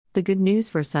The Good News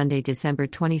for Sunday, December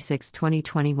 26,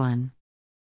 2021.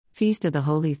 Feast of the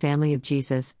Holy Family of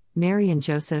Jesus, Mary and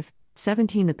Joseph.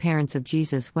 17 The parents of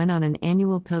Jesus went on an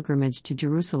annual pilgrimage to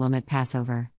Jerusalem at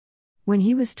Passover. When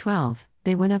he was 12,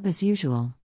 they went up as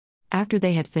usual. After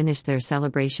they had finished their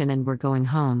celebration and were going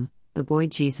home, the boy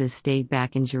Jesus stayed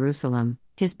back in Jerusalem,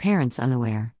 his parents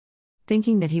unaware.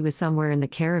 Thinking that he was somewhere in the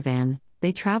caravan,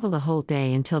 they traveled a whole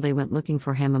day until they went looking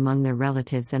for him among their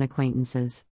relatives and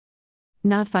acquaintances.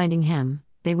 Not finding him,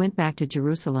 they went back to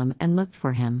Jerusalem and looked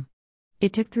for him.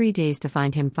 It took 3 days to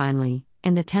find him finally,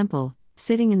 in the temple,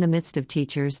 sitting in the midst of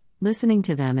teachers, listening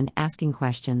to them and asking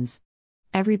questions.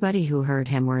 Everybody who heard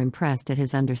him were impressed at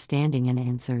his understanding and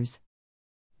answers.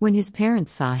 When his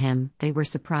parents saw him, they were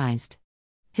surprised.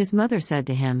 His mother said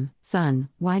to him, "Son,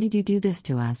 why did you do this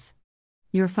to us?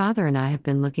 Your father and I have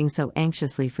been looking so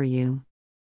anxiously for you."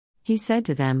 He said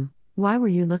to them, "Why were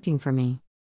you looking for me?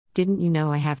 Didn't you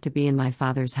know I have to be in my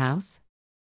Father's house?"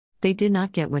 They did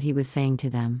not get what he was saying to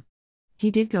them.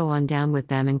 He did go on down with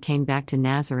them and came back to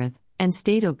Nazareth, and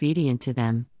stayed obedient to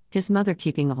them, his mother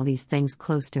keeping all these things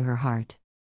close to her heart.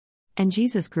 And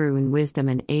Jesus grew in wisdom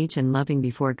and age and loving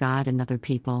before God and other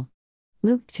people.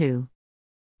 Luke 2.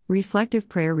 Reflective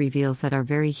prayer reveals that our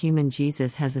very human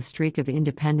Jesus has a streak of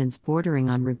independence bordering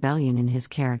on rebellion in his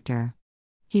character.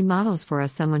 He models for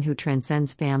us someone who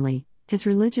transcends family, his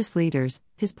religious leaders,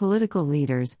 his political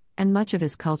leaders, and much of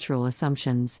his cultural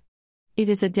assumptions. It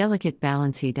is a delicate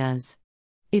balance he does.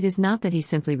 It is not that he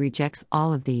simply rejects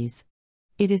all of these.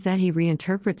 It is that he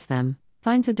reinterprets them,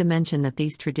 finds a dimension that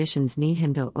these traditions need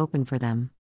him to open for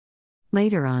them.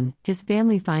 Later on, his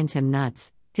family finds him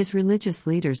nuts, his religious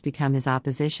leaders become his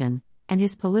opposition, and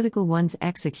his political ones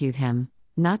execute him,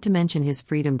 not to mention his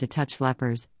freedom to touch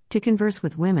lepers, to converse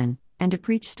with women, and to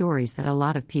preach stories that a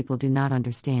lot of people do not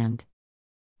understand.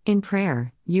 In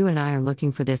prayer, you and I are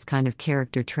looking for this kind of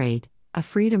character trait, a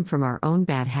freedom from our own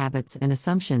bad habits and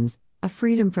assumptions, a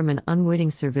freedom from an unwitting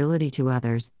servility to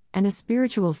others, and a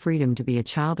spiritual freedom to be a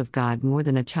child of God more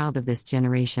than a child of this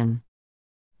generation.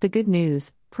 The good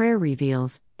news, prayer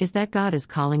reveals, is that God is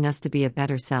calling us to be a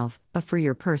better self, a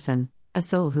freer person, a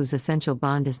soul whose essential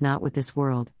bond is not with this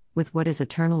world, with what is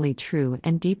eternally true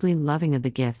and deeply loving of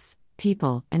the gifts,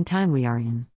 people, and time we are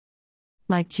in.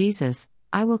 Like Jesus,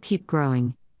 I will keep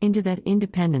growing into that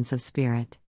independence of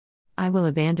spirit. I will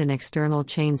abandon external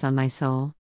chains on my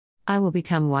soul. I will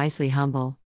become wisely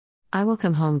humble. I will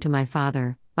come home to my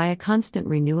Father, by a constant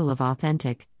renewal of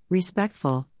authentic,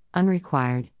 respectful,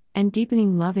 unrequired, and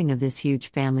deepening loving of this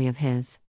huge family of His.